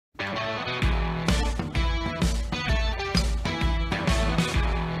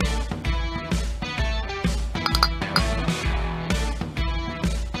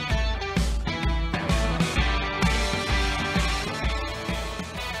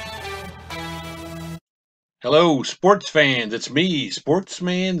Hello, sports fans. It's me,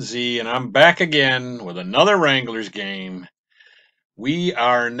 Sportsman Z, and I'm back again with another Wranglers game. We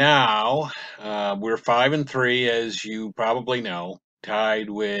are now, we're 5-3, as you probably know, tied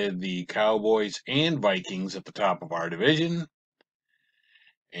with the Cowboys and Vikings at the top of our division.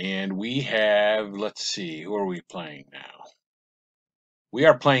 And we have, let's see, who are we playing now? We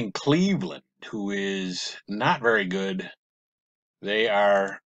are playing Cleveland, who is not very good. They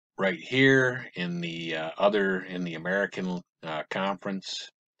are right here in the in the American Conference.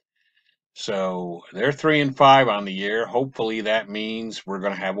 So they're 3-5 on the year. Hopefully that means we're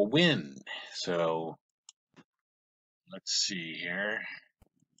going to have a win. So let's see here.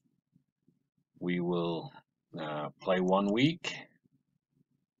 We will play 1 week,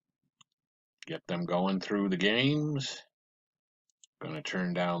 get them going through the games. Going to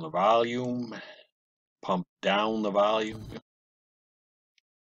turn down the volume, pump down the volume.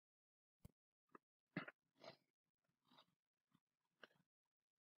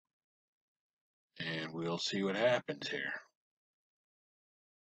 And we'll see what happens here.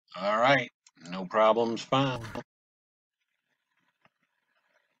 All right, no problems found.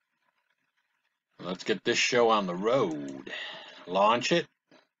 Let's get this show on the road. Launch it.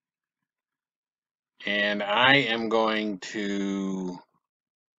 And I am going to,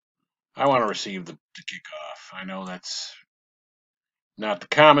 I want to receive the kickoff. I know that's not the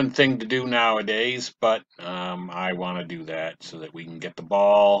common thing to do nowadays, but I want to do that so that we can get the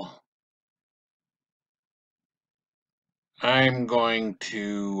ball. I'm going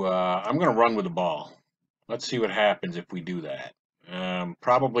to run with the ball. Let's see what happens if we do that.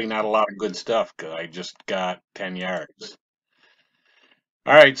 Probably not a lot of good stuff because I just got 10 yards.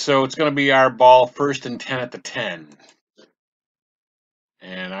 All right, so it's going to be our ball 1st and 10 at the 10.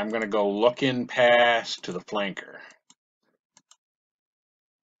 And I'm going to go look in pass to the flanker.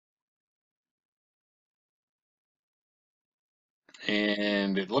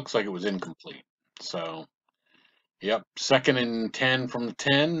 And it looks like it was incomplete. So, yep, 2nd and 10 from the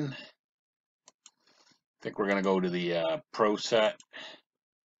 10. I think we're going to go to the pro set.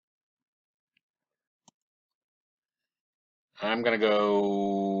 I'm going to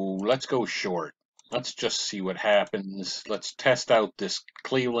go, let's go short. Let's just see what happens. Let's test out this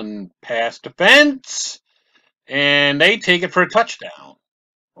Cleveland pass defense. And they take it for a touchdown.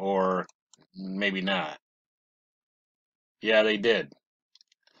 Or maybe not. Yeah, they did.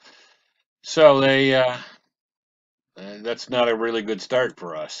 So that's not a really good start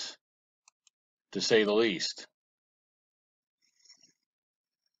for us, to say the least.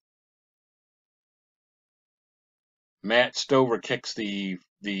 Matt Stover kicks the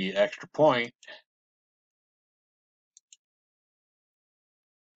extra point,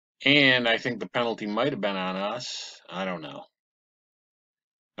 and I think the penalty might have been on us. I don't know.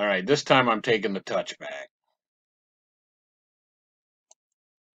 All right, this time I'm taking the touchback.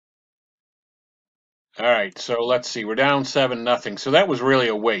 All right, so let's see. We're down 7-0. So that was really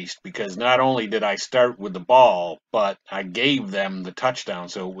a waste because not only did I start with the ball, but I gave them the touchdown.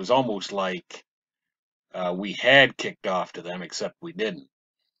 So it was almost like we had kicked off to them, except we didn't.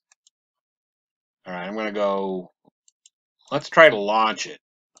 All right, I'm going to go. Let's try to launch it.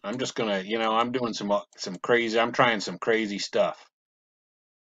 I'm just going to, I'm doing some crazy, I'm trying some crazy stuff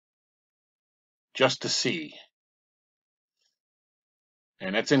just to see.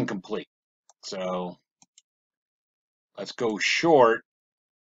 And it's incomplete. So let's go short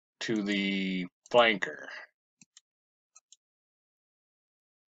to the flanker.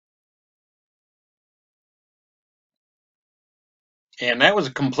 And that was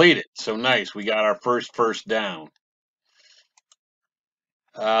completed. So nice. We got our first down.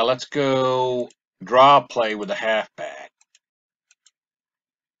 Let's go draw play with the halfback.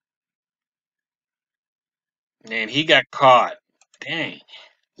 And he got caught. Dang.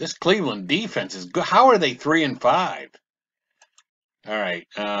 This Cleveland defense is good. How are they 3-5? All right.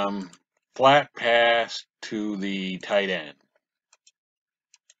 Flat pass to the tight end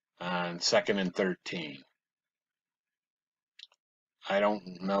on 2nd and 13. I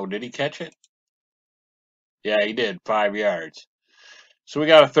don't know. Did he catch it? Yeah, he did. 5 yards. So we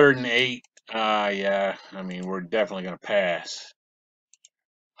got a 3rd and 8. Yeah, I mean, we're definitely going to pass.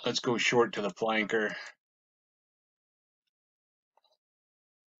 Let's go short to the flanker.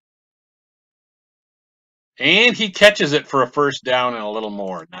 And he catches it for a 1st down and a little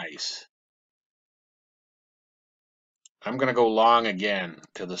more. Nice. I'm going to go long again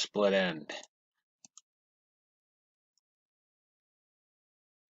to the split end.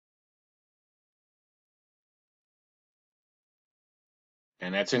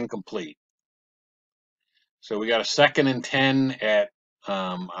 And that's incomplete. So we got a 2nd and 10 at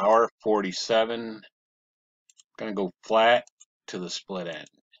our 47. Going to go flat to the split end.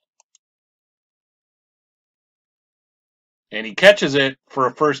 And he catches it for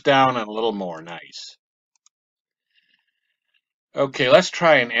a first down and a little more. Nice. Okay, let's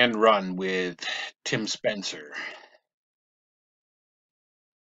try an end run with Tim Spencer.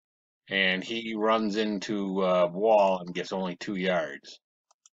 And he runs into a wall and gets only 2 yards.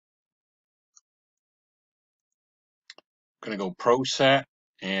 Going to go pro set,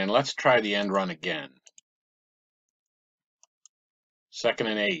 and let's try the end run again. 2nd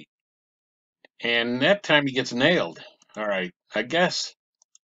and 8. And that time he gets nailed. All right, I'm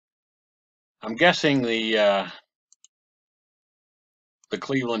guessing the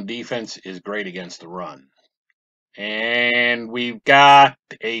Cleveland defense is great against the run. And we've got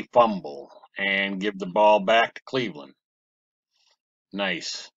a fumble and give the ball back to Cleveland.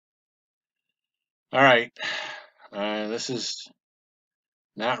 Nice. All right. This is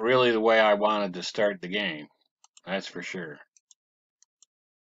not really the way I wanted to start the game. That's for sure.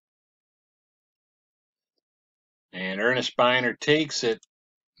 And Ernest Biner takes it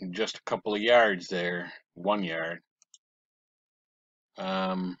just a couple of yards there. 1 yard.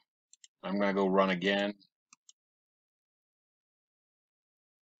 I'm going to go run again.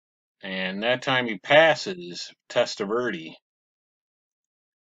 And that time he passes Testaverde.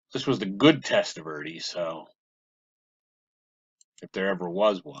 This was the good Testaverde, so if there ever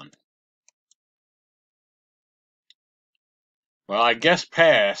was one. Well, I guess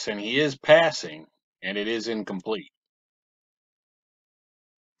pass, and he is passing, and it is incomplete.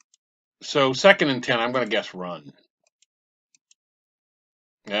 So 2nd and 10, I'm going to guess run.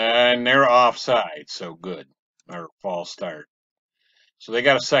 And they're offside, so good. Or false start. So they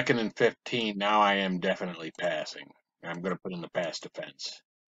got a 2nd and 15. Now I am definitely passing. I'm going to put in the pass defense.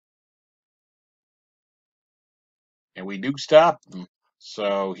 And we do stop him.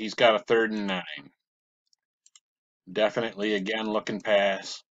 So he's got a 3rd and 9. Definitely, again, looking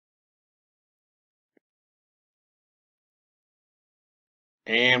pass.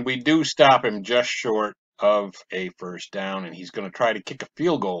 And we do stop him just short of a first down, and he's going to try to kick a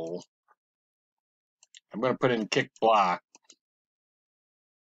field goal. I'm going to put in kick block.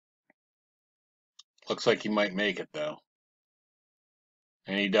 Looks like he might make it, though.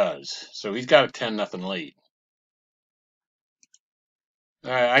 And he does. So he's got a 10-0 lead.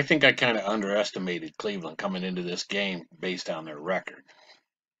 I think I kind of underestimated Cleveland coming into this game based on their record.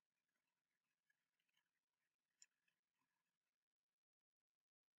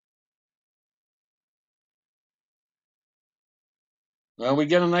 Well, we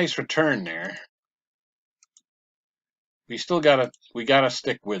get a nice return there. We gotta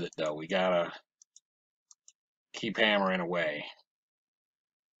stick with it though. We gotta keep hammering away.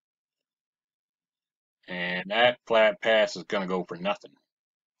 And that flat pass is gonna go for nothing.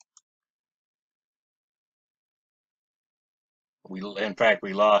 In fact,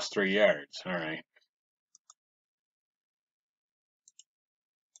 we lost 3 yards. All right.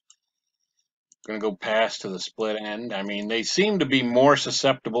 Going to go pass to the split end. I mean, they seem to be more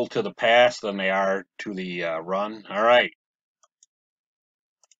susceptible to the pass than they are to the run. All right.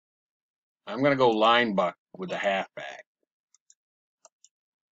 I'm going to go line buck with the halfback.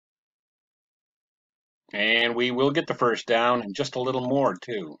 And we will get the first down and just a little more,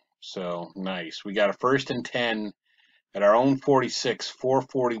 too. So, nice. We got a 1st and 10 at our own 46,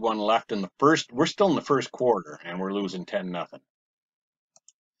 4:41 left in the first. We're still in the first quarter, and we're losing 10-0.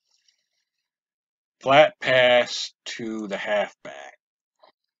 Flat pass to the halfback.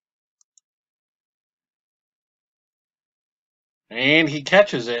 And he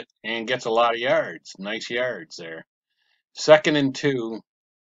catches it and gets a lot of yards. Nice yards there. 2nd and 2.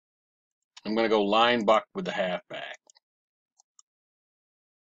 I'm going to go line buck with the halfback.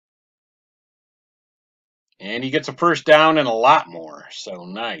 And he gets a first down and a lot more. So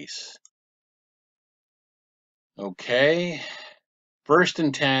nice. Okay. 1st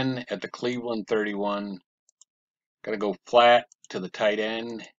and 10 at the Cleveland 31. Got to go flat to the tight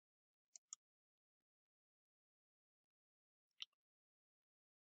end.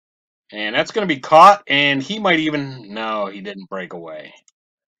 And that's going to be caught, and he might even, no, he didn't break away.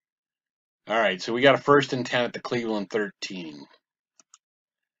 All right, so we got a 1st and 10 at the Cleveland 13.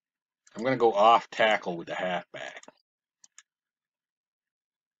 I'm going to go off tackle with the halfback.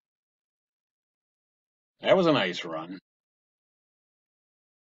 That was a nice run.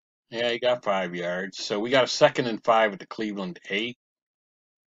 Yeah, he got 5 yards. So we got a 2nd and 5 at the Cleveland 8.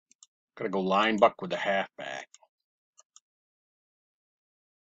 Going to go line buck with the halfback.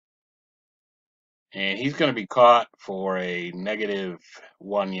 And he's going to be caught for a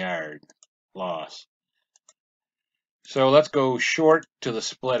 -1 yard loss. So let's go short to the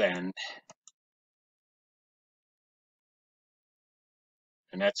split end.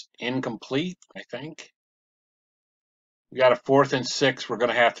 And that's incomplete, I think. We got a 4th and 6. We're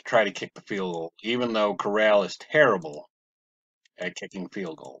going to have to try to kick the field goal, even though Corral is terrible at kicking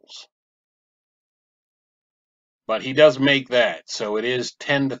field goals. But he does make that, so it is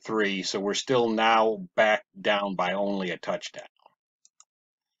 10-3. So we're still now back down by only a touchdown.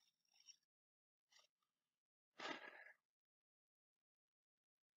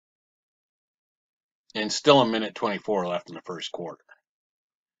 And still a minute 24 left in the first quarter.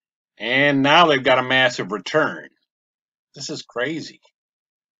 And now they've got a massive return. This is crazy.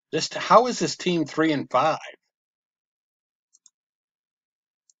 How is this team 3-5?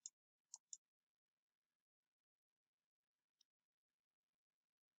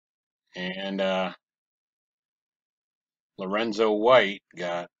 And Lorenzo White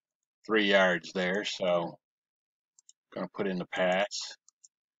got 3 yards there, so going to put in the pass.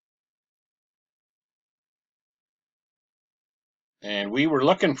 And we were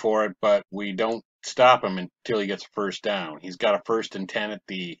looking for it, but we don't stop him until he gets a first down. He's got a 1st and 10 at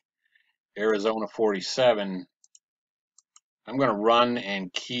the Arizona 47. I'm going to run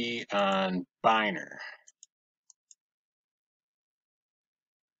and key on Biner.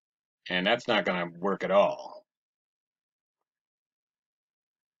 And that's not going to work at all.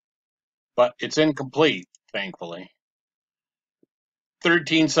 But it's incomplete, thankfully.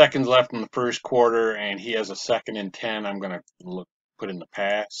 13 seconds left in the first quarter, and he has a 2nd and 10. I'm going to put in the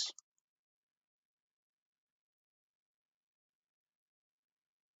pass.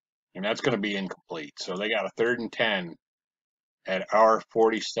 And that's going to be incomplete. So they got a 3rd and 10 at our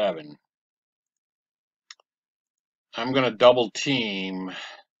 47. I'm going to double team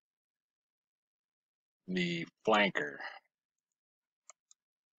the flanker.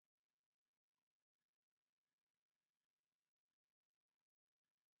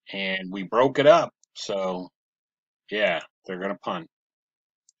 And we broke it up. So, yeah, they're going to punt.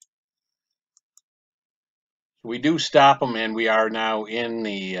 We do stop them, and we are now in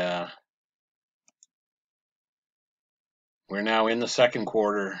the we're now in the second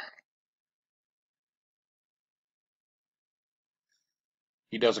quarter.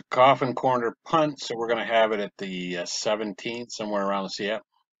 He does a coffin corner punt, so we're going to have it at the 17, somewhere around the yep.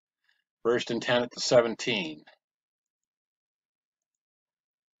 1st and 10 at the 17.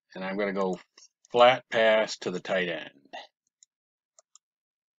 And I'm going to go flat pass to the tight end.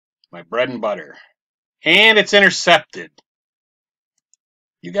 My bread and butter. And it's intercepted.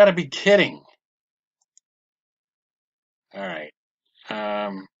 You got to be kidding. All right.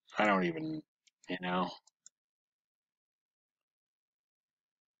 I don't even, you know.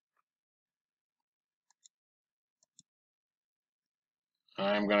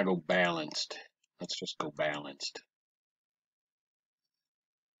 I'm going to go balanced. Let's just go balanced.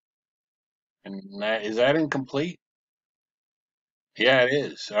 And is that incomplete? Yeah, it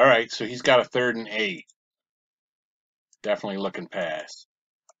is. All right, so he's got a 3rd and 8. Definitely looking pass.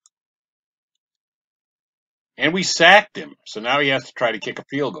 And we sacked him, so now he has to try to kick a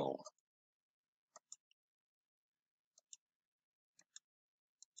field goal.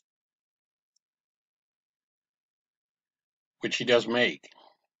 Which he does make.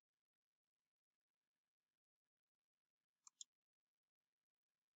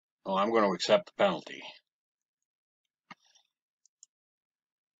 Well, I'm going to accept the penalty.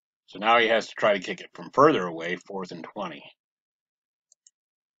 So now he has to try to kick it from further away, 4th and 20.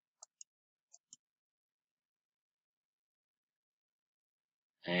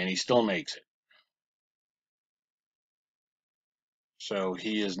 And he still makes it. So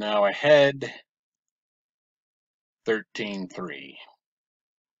he is now ahead 13-3.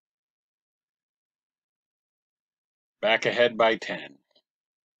 Back ahead by 10.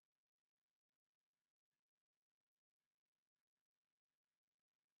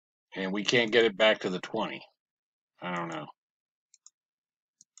 And we can't get it back to the 20. I don't know.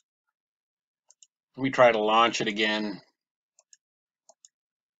 Let me try to launch it again.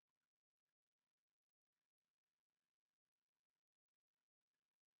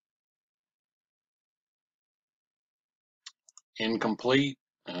 Incomplete.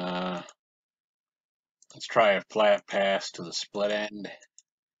 Let's try a flat pass to the split end.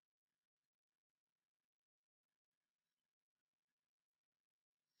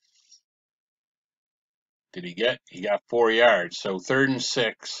 Did he get? He got 4 yards. So 3rd and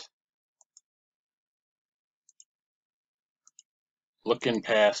 6. Looking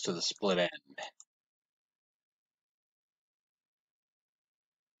pass to the split end.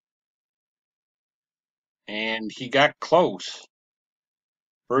 And he got close.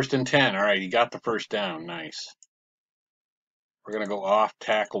 1st and 10. All right, he got the first down. Nice. We're going to go off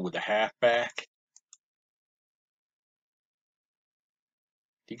tackle with the halfback.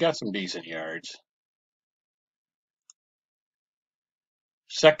 He got some decent yards.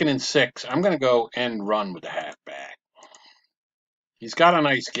 2nd and 6. I'm going to go end run with the halfback. He's got a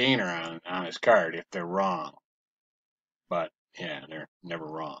nice gainer on his card if they're wrong. But, yeah, they're never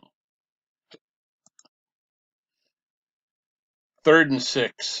wrong. 3rd and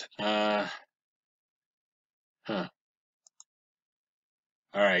 6. All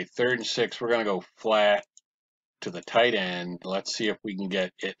right, 3rd and 6. We're going to go flat to the tight end. Let's see if we can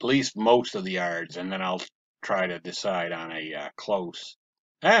get at least most of the yards, and then I'll try to decide on a close.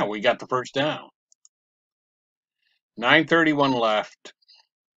 We got the first down. 9:31 left.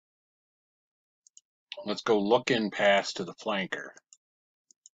 Let's go look in pass to the flanker.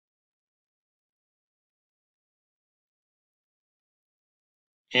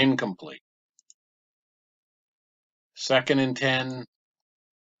 Incomplete. 2nd and 10.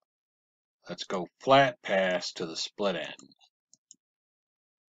 Let's go flat pass to the split end.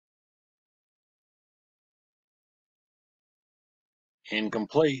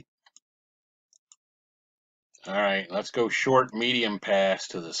 Incomplete. All right, let's go short medium pass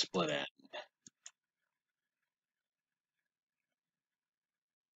to the split end.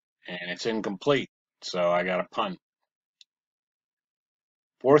 And it's incomplete, so I got a punt.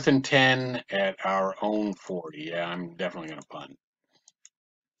 4th and 10 at our own 40. Yeah, I'm definitely going to punt.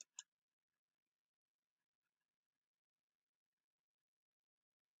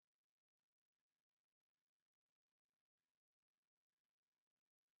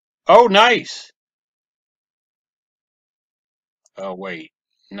 Oh, nice. Oh, wait.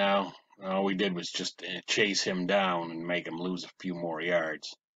 No. All we did was just chase him down and make him lose a few more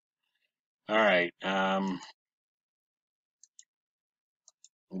yards. All right. I'm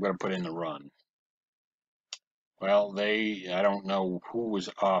going to put in the run. Well, I don't know who was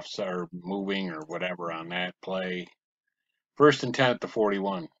off or moving or whatever on that play. 1st and 10 at the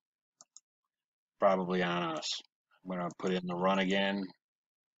 41. Probably on us. I'm going to put in the run again.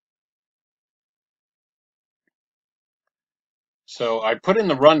 So I put in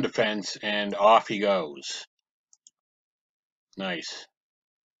the run defense, and off he goes. Nice.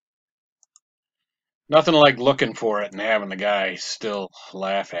 Nothing like looking for it and having the guy still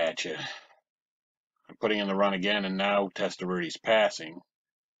laugh at you. I'm putting in the run again, and now Testaverde's passing.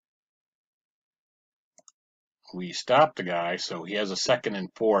 We stop the guy, so he has a 2nd and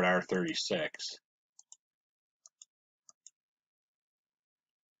 4 at R36.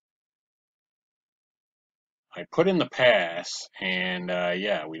 I put in the pass, and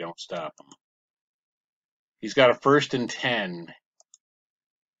yeah, we don't stop him. He's got a 1st and 10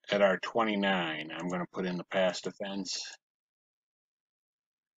 at our 29. I'm going to put in the pass defense.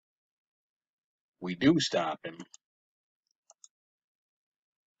 We do stop him.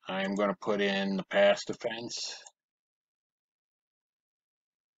 I'm going to put in the pass defense.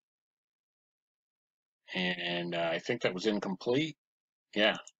 And I think that was incomplete.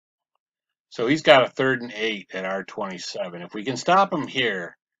 Yeah. So he's got a 3rd and 8 at our 27. If we can stop him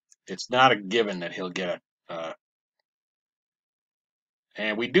here, it's not a given that he'll get a.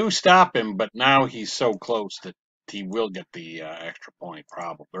 And we do stop him, but now he's so close that he will get the extra point,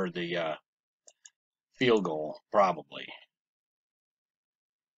 probably, or the field goal, probably.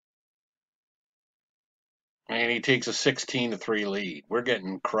 And he takes a 16-3 lead. We're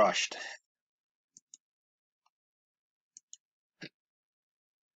getting crushed.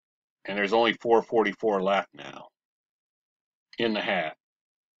 And there's only 4:44 left now in the half.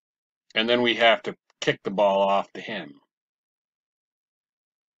 And then we have to kick the ball off to him.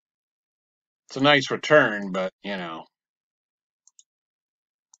 It's a nice return, but, I'm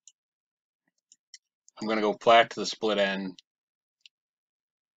going to go flat to the split end.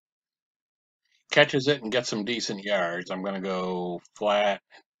 Catches it and gets some decent yards. I'm going to go flat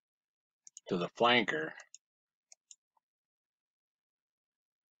to the flanker.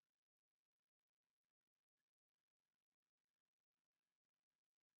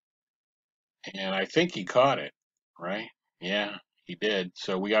 And I think he caught it, right? Yeah, he did.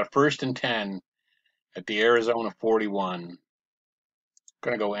 So we got 1st and 10 at the Arizona 41.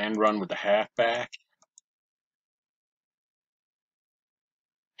 Going to go end run with the halfback.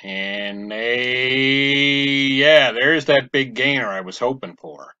 And yeah, there's that big gainer I was hoping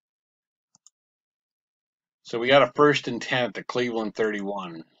for. So we got a 1st and 10 at the Cleveland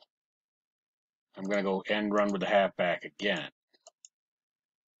 31. I'm going to go end run with the halfback again.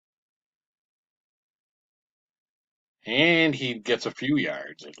 And he gets a few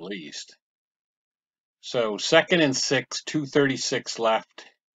yards at least. So 2nd and 6, 2:36 left.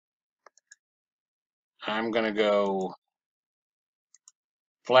 I'm going to go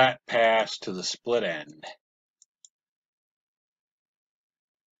flat pass to the split end.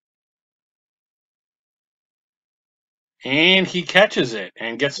 And he catches it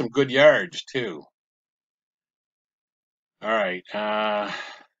and gets some good yards, too. All right.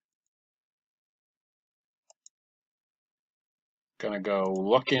 Going to go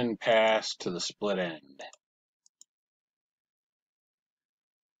looking pass to the split end.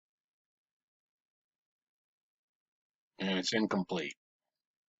 And it's incomplete.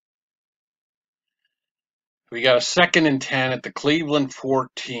 We got a 2nd and 10 at the Cleveland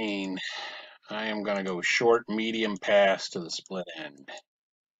 14. I am going to go short, medium pass to the split end.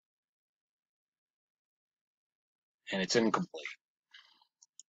 And it's incomplete.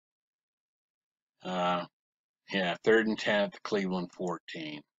 Yeah, 3rd and 10 at the Cleveland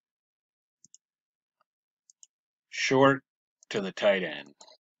 14. Short to the tight end.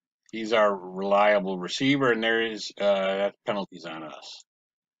 He's our reliable receiver, and there is penalties on us.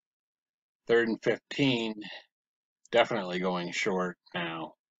 3rd and 15, definitely going short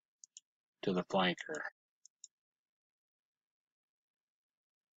now to the flanker.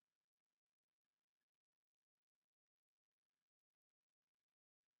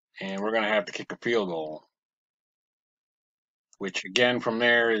 And we're going to have to kick a field goal, which again from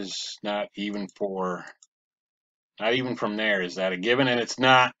there is not even from there is that a given, and it's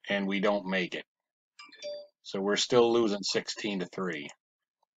not, and we don't make it. So we're still losing 16-3.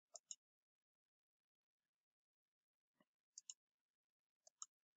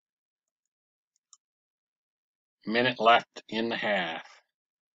 Minute left in the half.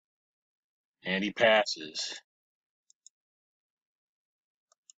 And he passes.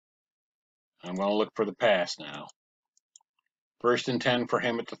 I'm going to look for the pass now. 1st and 10 for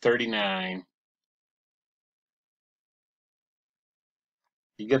him at the 39.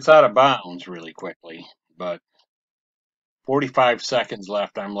 He gets out of bounds really quickly, but 45 seconds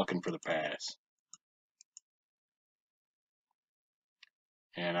left. I'm looking for the pass.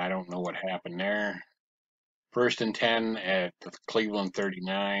 And I don't know what happened there. 1st and 10 at the Cleveland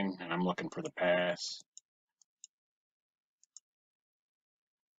 39, and I'm looking for the pass.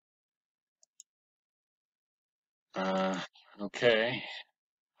 Okay.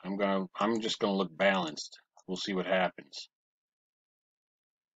 I'm just gonna look balanced. We'll see what happens.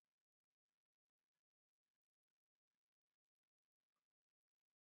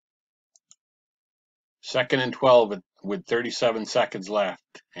 2nd and 12 with 37 seconds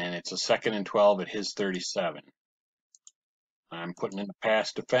left, and it's a 2nd and 12 at his 37. I'm putting in the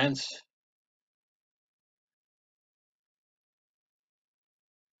pass defense.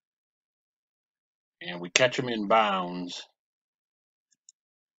 And we catch him in bounds.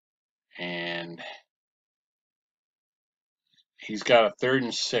 And he's got a 3rd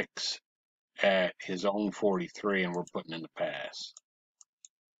and 6 at his own 43, and we're putting in the pass.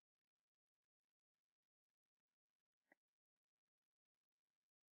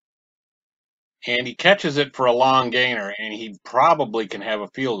 And he catches it for a long gainer, and he probably can have a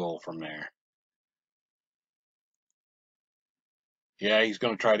field goal from there. Yeah, he's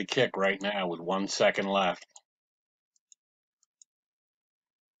going to try to kick right now with 1 second left.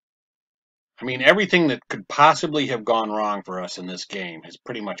 I mean, everything that could possibly have gone wrong for us in this game has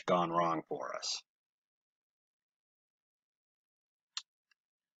pretty much gone wrong for us.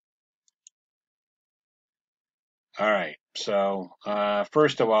 All right, so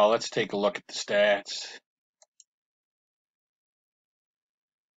first of all, let's take a look at the stats.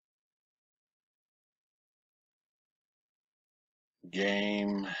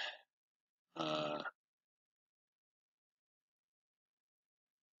 Game.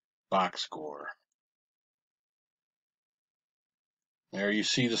 Box score. There you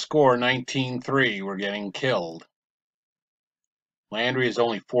see the score, 19-3. We're getting killed. Landry is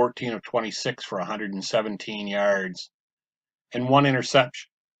only 14 of 26 for 117 yards and 1 interception.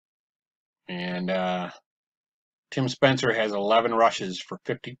 And Tim Spencer has 11 rushes for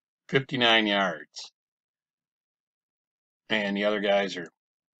 59 yards. And the other guys are,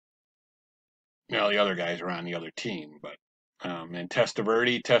 the other guys are on the other team. But and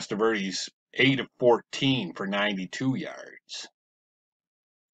Testaverde's 8 of 14 for 92 yards.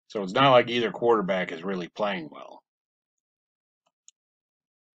 So it's not like either quarterback is really playing well.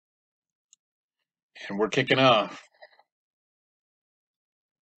 And we're kicking off.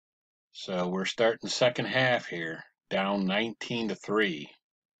 So we're starting the second half here, down 19-3.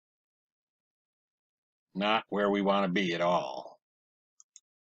 Not where we want to be at all.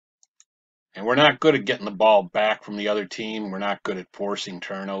 And we're not good at getting the ball back from the other team. We're not good at forcing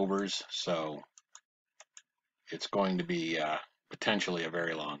turnovers. So it's going to be potentially a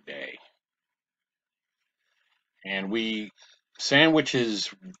very long day. And we sandwich his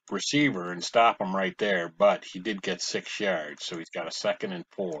receiver and stop him right there, but he did get 6 yards. So he's got a 2nd and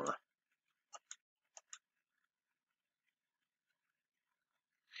 4.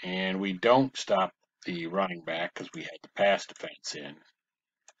 And we don't stop the running back because we had the pass defense in.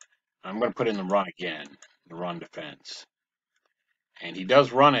 I'm going to put in the run again, the run defense. And he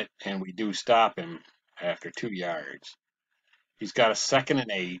does run it, and we do stop him after 2 yards. He's got a 2nd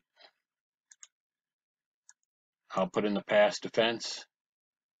and 8. I'll put in the pass defense.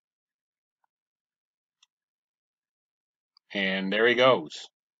 And there he goes.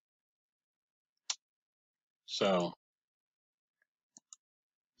 So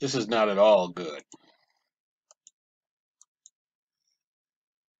this is not at all good.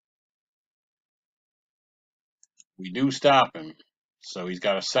 We do stop him. So he's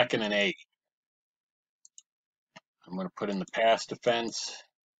got a 2nd and 8. I'm going to put in the pass defense.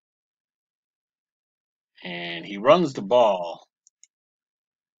 And he runs the ball.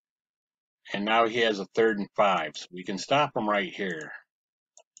 And now he has a 3rd and 5. So we can stop him right here.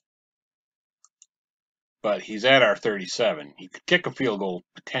 But he's at our 37. He could kick a field goal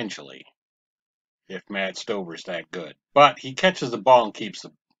potentially if Matt Stover's that good. But he catches the ball and keeps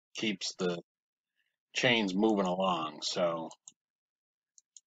the chains moving along. So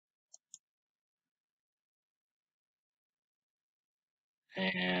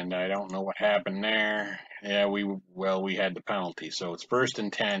and I don't know what happened there. Yeah, we had the penalty. So it's 1st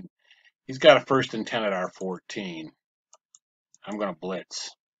and 10. He's got a 1st and 10 at our 14. I'm going to blitz.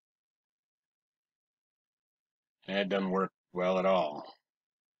 That doesn't work well at all.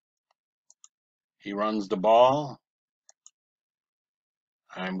 He runs the ball.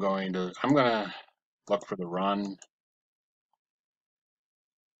 I'm going to look for the run.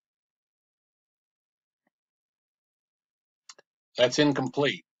 That's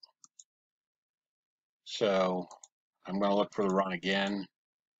incomplete. So I'm going to look for the run again.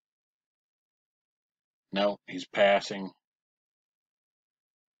 No, he's passing.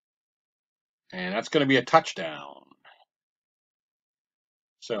 And that's going to be a touchdown.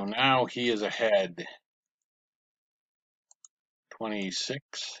 So now he is ahead 26.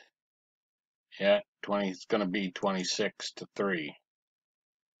 Yeah, 20. It's going to be 26-3.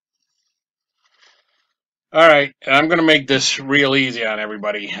 All right, I'm going to make this real easy on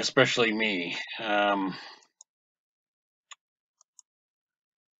everybody, especially me.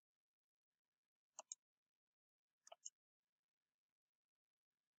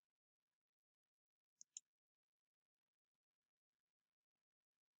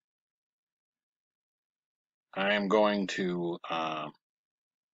 I am going to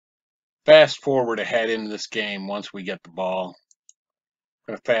fast forward ahead into this game once we get the ball.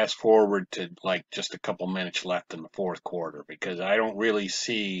 I'm going to fast forward to like just a couple minutes left in the 4th quarter because I don't really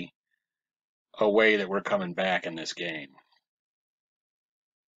see a way that we're coming back in this game.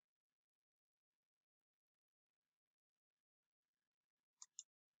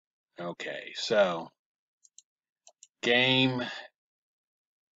 Okay, so game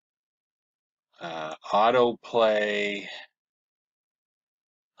autoplay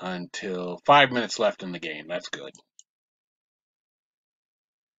until 5 minutes left in the game. That's good.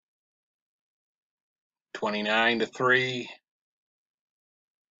 29-3.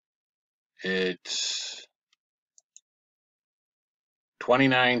 It's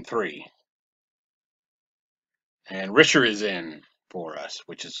 29-3. And Risher is in for us,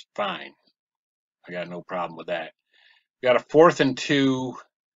 which is fine. I got no problem with that. We got a 4th and 2.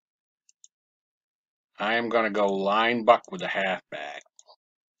 I am going to go line buck with a halfback.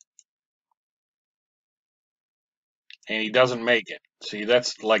 And he doesn't make it. See,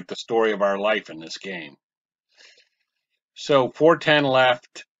 that's like the story of our life in this game. So 4:10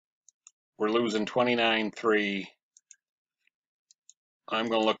 left. We're losing 29-3. I'm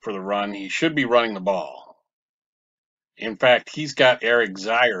going to look for the run. He should be running the ball. In fact, he's got Eric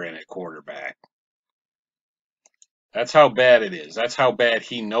Zier in at quarterback. That's how bad it is. That's how bad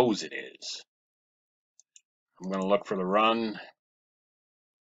he knows it is. I'm going to look for the run.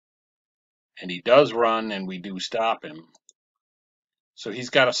 And he does run, and we do stop him. So he's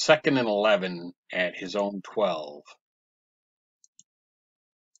got a 2nd and 11 at his own 12.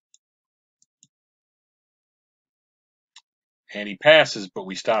 And he passes, but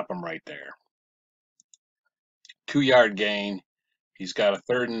we stop him right there. 2-yard gain. He's got a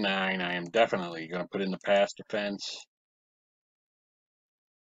 3rd and 9. I am definitely going to put in the pass defense.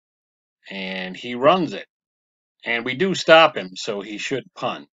 And he runs it. And we do stop him, so he should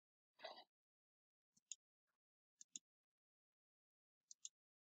punt.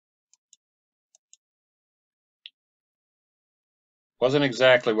 Wasn't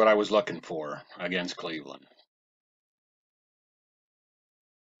exactly what I was looking for against Cleveland.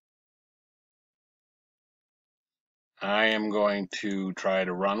 I am going to try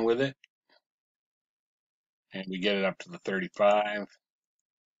to run with it. And we get it up to the 35.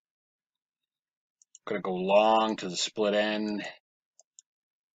 Going to go long to the split end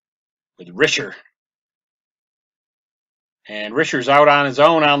with Risher. And Risher's out on his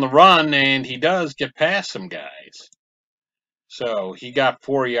own on the run, and he does get past some guys. So he got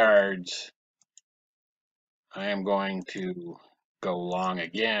 4 yards. I am going to go long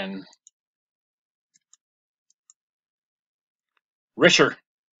again. Risher.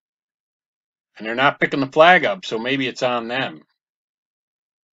 And they're not picking the flag up, so maybe it's on them.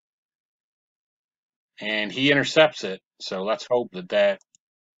 And he intercepts it, so let's hope that,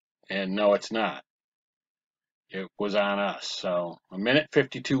 and no, it's not. It was on us. So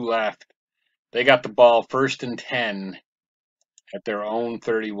 1:52 left. They got the ball 1st and 10 at their own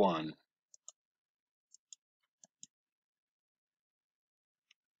 31.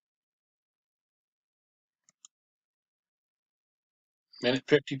 Minute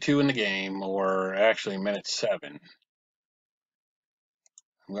 52 in the game, or actually minute 7.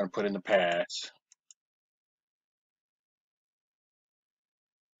 I'm going to put in the pass.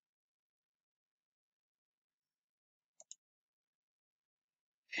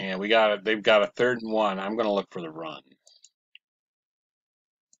 And they've got a 3rd and 1. I'm going to look for the run.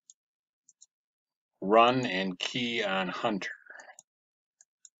 Run and key on Hunter.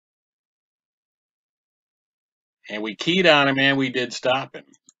 And we keyed on him, and we did stop him.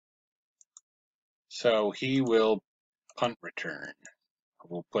 So he will punt return.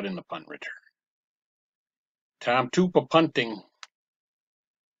 We'll put in the punt return. Tom Tupa punting.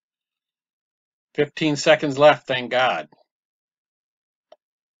 15 seconds left, thank God.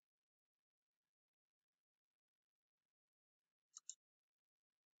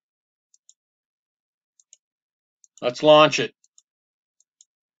 Let's launch it.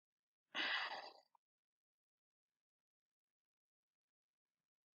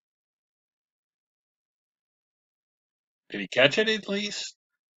 Did he catch it at least?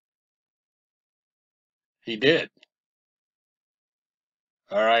 He did.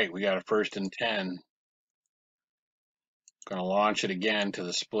 All right, we got a 1st and 10. Going to launch it again to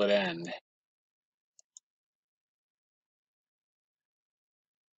the split end.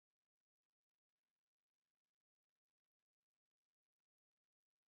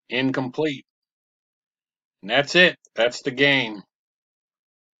 Incomplete. And that's it. That's the game.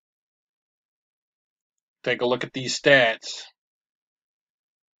 Take a look at these stats,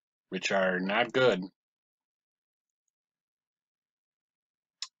 which are not good.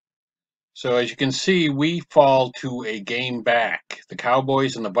 So as you can see, we fall to a game back. The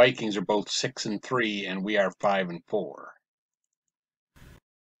Cowboys and the Vikings are both 6 and 3, and we are 5 and 4.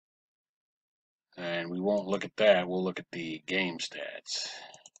 And we won't look at that. We'll look at the game stats.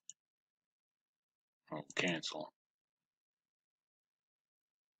 Oh, cancel.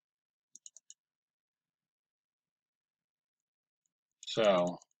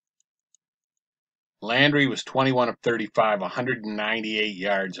 So Landry was 21 of 35, 198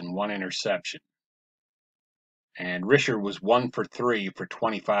 yards and 1 interception. And Risher was 1 for 3 for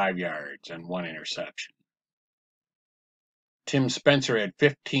 25 yards and 1 interception. Tim Spencer had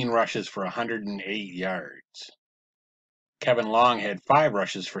 15 rushes for 108 yards. Kevin Long had 5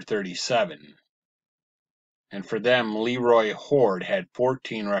 rushes for 37. And for them, Leroy Horde had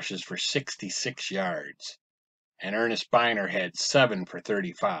 14 rushes for 66 yards. And Ernest Biner had 7 for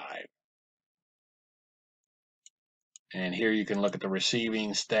 35. And here you can look at the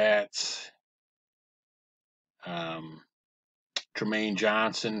receiving stats. Tremaine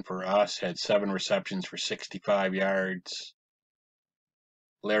Johnson for us had 7 receptions for 65 yards.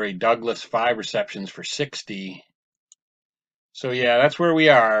 Larry Douglas, 5 receptions for 60. So yeah, that's where we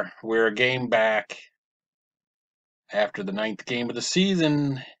are. We're a game back after the 9th game of the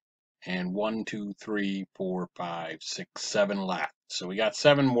season. And 1, 2, 3, 4, 5, 6, 7 left. So we got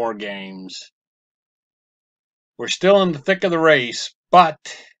 7 more games. We're still in the thick of the race, but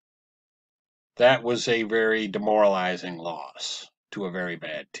that was a very demoralizing loss to a very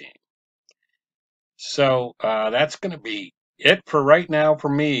bad team. So that's going to be it for right now for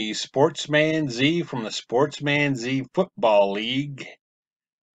me, Sportsman Z from the Sportsman Z Football League.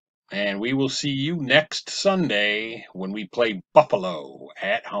 And we will see you next Sunday when we play Buffalo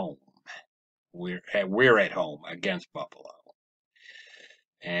at home. We're at home against Buffalo.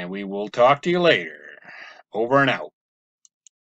 And we will talk to you later. Over and out.